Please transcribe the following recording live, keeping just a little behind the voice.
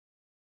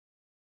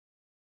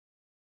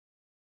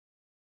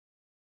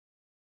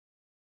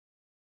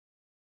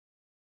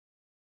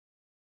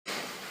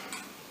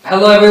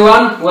Hello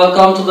everyone,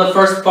 welcome to the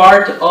first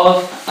part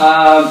of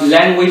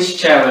language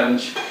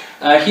challenge.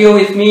 Here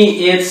with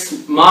me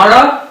it's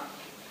Mara.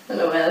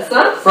 Hello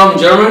Elsa. From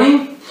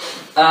Germany.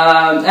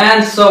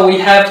 And so we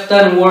have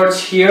 10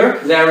 words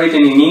here, they are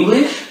written in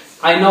English.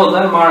 I know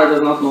them, Mara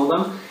does not know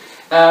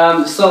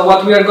them. So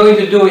what we are going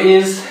to do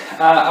is,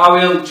 I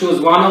will choose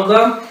one of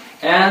them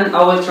and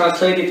I will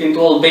translate it into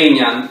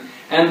Albanian.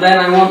 And then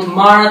I want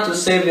Mara to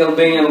say the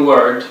Albanian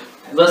word.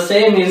 The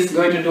same is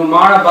going to do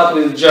Mara but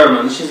with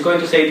German. She's going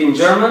to say it in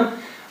German,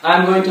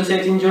 I'm going to say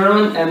it in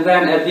German, and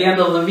then at the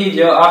end of the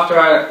video,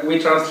 after we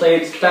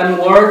translate 10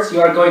 words, you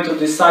are going to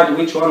decide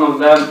which one of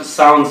them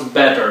sounds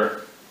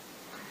better.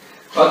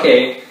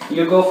 Okay,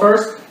 you go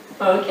first?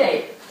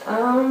 Okay.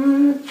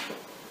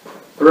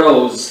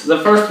 Rose. The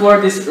first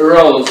word is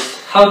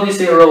rose. How do you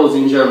say rose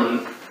in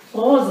German?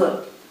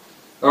 Rose.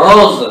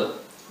 Rose.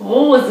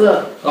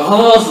 Rose.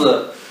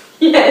 Rose.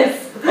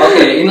 Yes.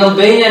 Okay, in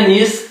Albanian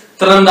is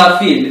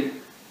trandafil.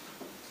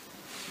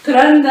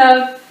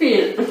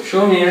 Trandafil.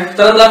 Show me.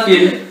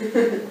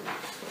 Trandafil.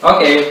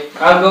 Okay,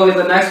 I'll go with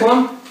the next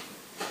one.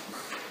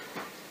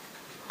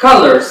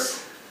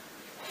 Colors.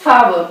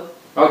 Farbe.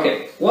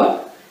 Okay,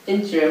 what?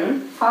 In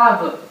German,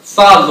 Farbe.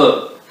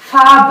 Farbe.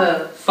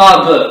 Farbe.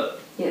 Farbe.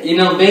 Yes. In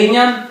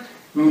Albanian,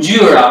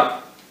 ngjyra.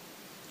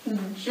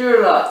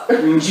 Ngjyra.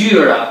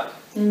 Ngjyra.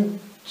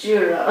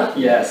 Ngjyra.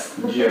 Yes,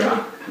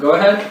 ngjyra. Go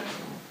ahead.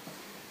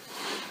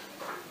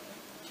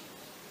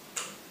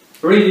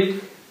 Read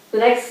it. The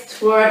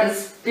next word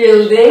is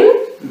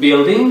building.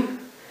 Building.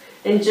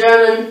 In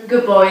German,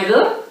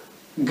 Gebäude.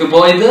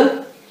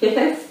 Gebäude.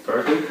 Yes.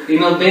 Perfect.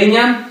 In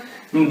Albanian,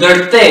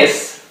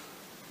 ndërtes.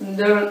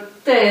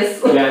 Ndërtes.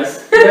 Yes,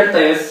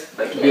 ndërtes.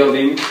 Okay.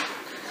 Building.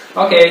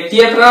 Okay,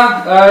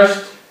 tjetra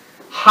është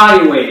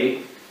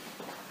highway.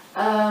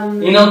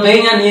 In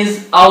Albanian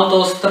is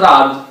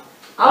autostrad.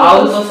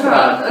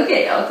 Autostrad.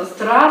 Okay,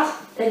 Autostrad.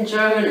 In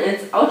German,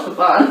 it's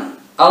Autobahn.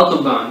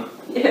 Autobahn.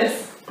 Yes.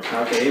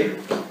 Okay.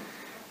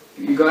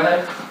 You go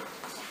ahead.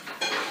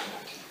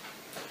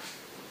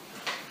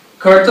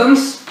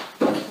 Curtains.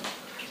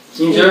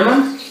 In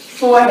German?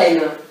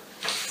 Vorhänge.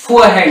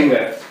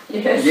 Vorhänge.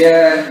 Yes.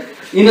 Yeah.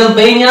 In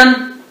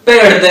Albanian,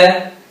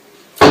 perde.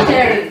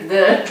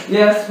 Perde.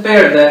 Yes,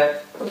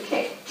 perde.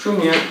 Okay. Shumë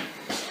mirë.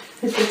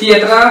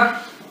 Tjetra.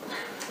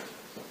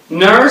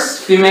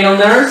 Nurse, female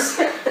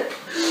nurse.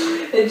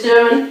 In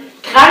German,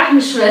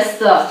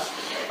 Krankenschwester.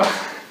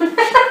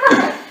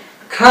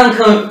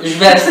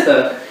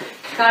 Krankenschwester.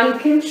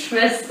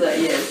 Krankenschwester,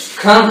 yes.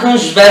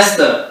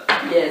 Krankenschwester.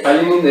 Yes.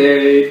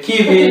 Faleminderit.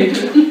 Kiwi.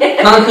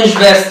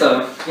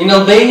 Krankenschwester. In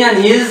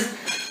Albanian is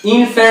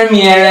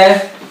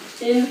infermiere.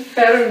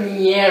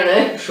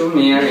 Infermiere. Shumë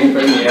mirë,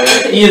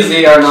 infermiere.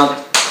 Easy or not?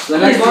 The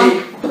next one?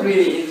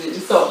 Really easy.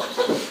 So,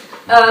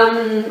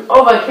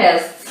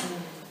 overcast.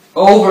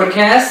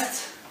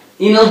 Overcast.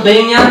 In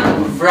Albanian,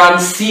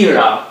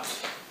 vransira.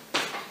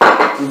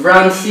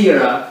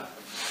 Vransira.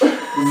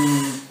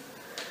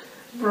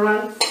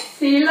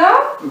 Vransila.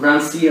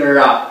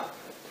 Vransira.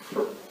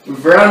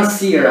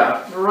 Vransira.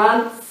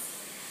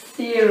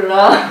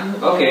 Vransira.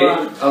 Okay,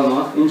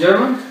 almost. In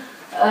German?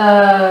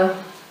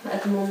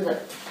 At the moment.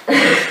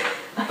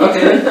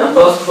 Okay,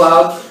 those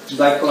clouds,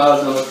 black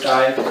clouds on the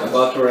sky,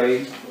 about to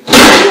rain.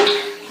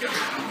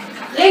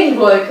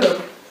 Regenwolke.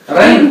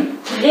 Rain?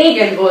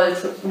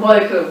 Regenwolke.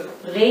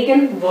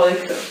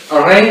 Regenwolke.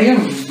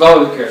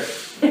 Regenwolke.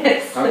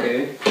 Yes. Okay,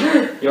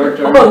 your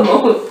turn.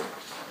 Almost.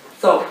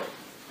 So,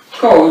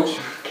 Couch.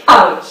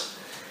 couch.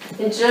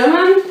 In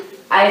German,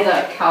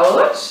 either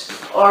couch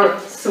or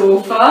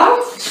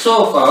sofa.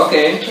 Sofa,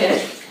 okay. Okay.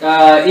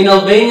 In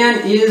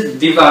Albanian is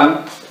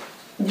divan.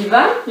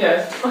 Divan?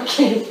 Yes,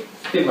 Okay.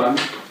 divan.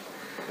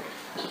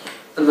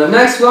 And the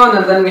next one,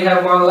 and then we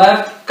have one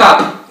left.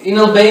 Cup. In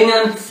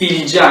Albanian,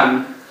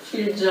 filjan.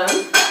 Filjan.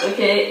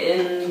 Okay,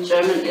 in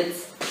German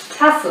it's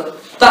Tasse.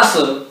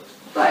 Tasse.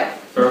 Right.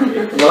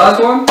 Perfect. The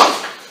last one?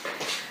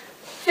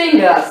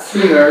 Fingers.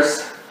 Fingers.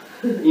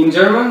 In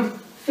German?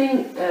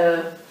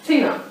 Finger.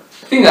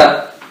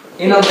 Finger.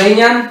 In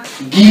Albanian,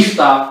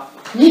 gishta.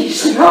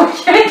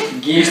 Okay.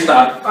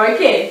 Gishta.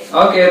 Okay.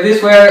 Okay,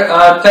 these were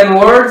 10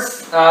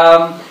 words.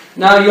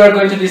 Now you are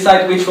going to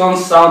decide which one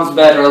sounds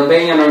better,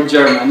 Albanian or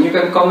German. You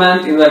can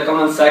comment in the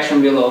comment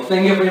section below.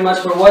 Thank you very much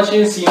for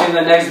watching. See you in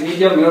the next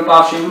video. Mirë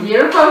pafshim.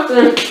 Mirë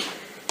pafshim.